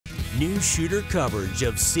Newsshooter coverage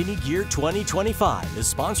of Cine Gear 2025 is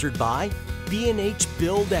sponsored by B&H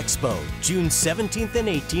Build Expo, June 17th and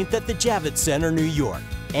 18th at the Javits Center, New York,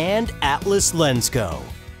 and Atlas Lensco.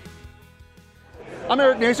 I'm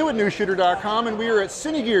Eric Naser with Newsshooter.com, and we are at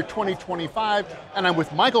Cine Gear 2025, and I'm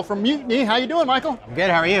with Michael from Mutiny. How you doing, Michael? Good,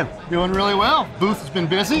 how are you? Doing really well. Booth has been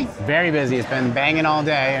busy. Very busy. It's been banging all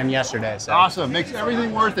day and yesterday. So. Awesome. Makes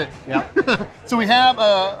everything worth it. Yep. So we have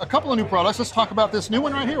a couple of new products. Let's talk about this new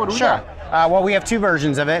one right here. What do we got? Well, we have two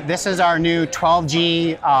versions of it. This is our new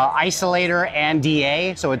 12G isolator and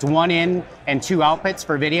DA. So it's 1 in and 2 outputs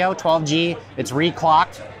for video. 12G, it's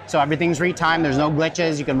reclocked, so everything's retimed. There's no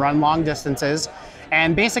glitches. You can run long distances.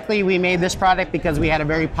 And basically, we made this product because we had a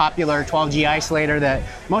very popular 12G isolator that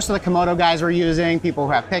most of the Komodo guys were using, people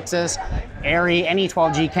who have Pixis, Arri, any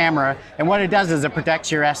 12G camera. And what it does is it protects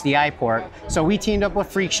your SDI port. So we teamed up with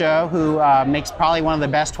Freakshow, who makes probably one of the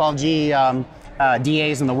best 12G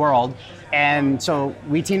DAs in the world. And so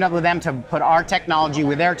we teamed up with them to put our technology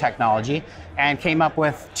with their technology and came up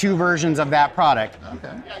with 2 versions of that product.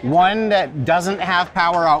 Okay. One that doesn't have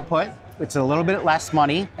power output. It's a little bit less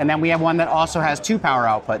money, and then we have one that also has 2 power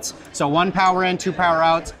outputs. So 1 power in, 2 power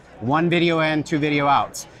outs, 1 video in, 2 video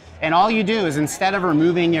outs. And all you do is, instead of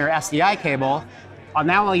removing your SDI cable,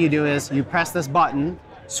 now all you do is you press this button,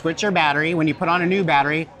 switch your battery. When you put on a new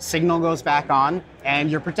battery, signal goes back on,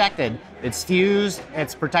 and you're protected. It's fused,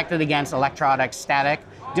 it's protected against electronic static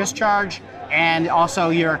discharge, and also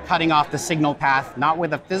you're cutting off the signal path, not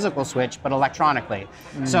with a physical switch, but electronically.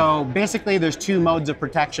 So basically there's 2 modes of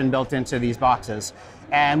protection built into these boxes.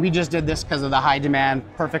 And we just did this because of the high demand,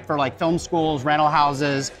 perfect for like film schools, rental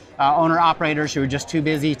houses, owner-operators who are just too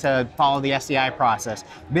busy to follow the SDI process.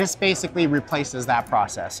 This basically replaces that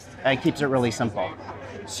process. It keeps it really simple.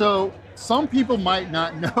 So some people might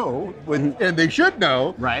not know, and they should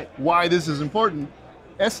know, right, why this is important.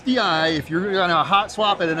 SDI, if you're gonna hot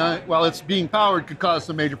swap it while it's being powered, could cause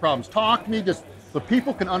some major problems. Talk to me just so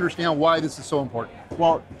people can understand why this is so important.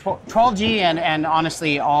 Well, 12G and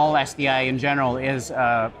honestly all SDI in general is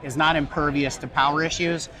not impervious to power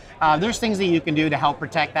issues. There's things that you can do to help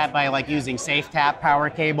protect that by like using safe tap power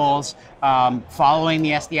cables, following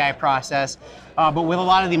the SDI process. But with a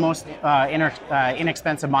lot of the most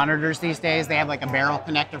inexpensive monitors these days, they have like a barrel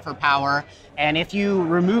connector for power. And if you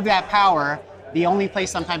remove that power, the only place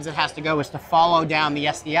sometimes it has to go is to follow down the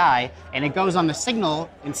SDI, and it goes on the signal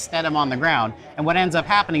instead of on the ground. And what ends up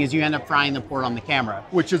happening is you end up frying the port on the camera.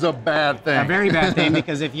 Which is a bad thing. A very bad thing,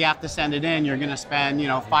 because if you have to send it in, you're gonna spend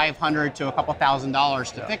 $500 to a couple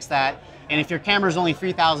 $1,000s to fix that. And if your camera's only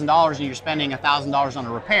 $3,000 and you're spending $1,000 on a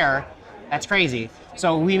repair, that's crazy.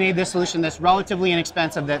 So we made this solution that's relatively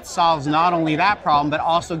inexpensive that solves not only that problem, but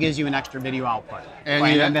also gives you an extra video output.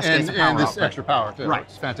 And this extra power too. Right.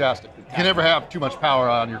 It's fantastic. You can never have too much power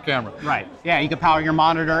on your camera. Right. Yeah, you can power your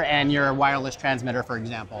monitor and your wireless transmitter, for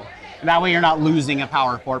example. And that way you're not losing a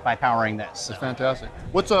power port by powering this. So. That's fantastic.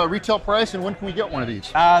 What's a retail price, and when can we get one of these?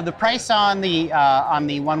 The price on the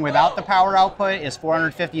one without the power output is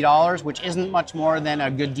 $450, which isn't much more than a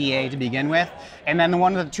good DA to begin with. And then the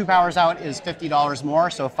one with the 2 powers out is $50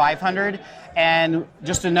 more, so $500. And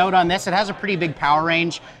just a note on this, it has a pretty big power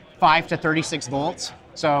range, 5 to 36 volts.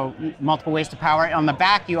 So multiple ways to power it. On the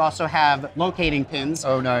back, you also have locating pins.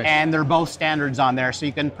 Oh, nice. And they're both standards on there, so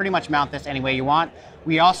you can pretty much mount this any way you want.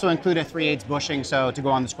 We also include a 3/8 bushing, so to go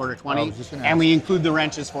on this quarter 20, and we include the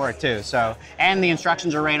wrenches for it too. So, and the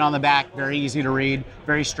instructions are right on the back, very easy to read,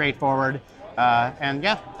 very straightforward. And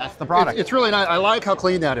yeah, that's the product. It's really nice. I like how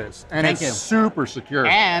clean that is, and it's super secure.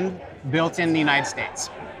 And built in the United States.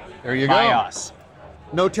 There you go. By us.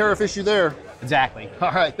 No tariff issue there. Exactly.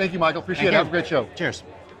 All right, thank you, Michael. Appreciate it. Have a great show. Cheers.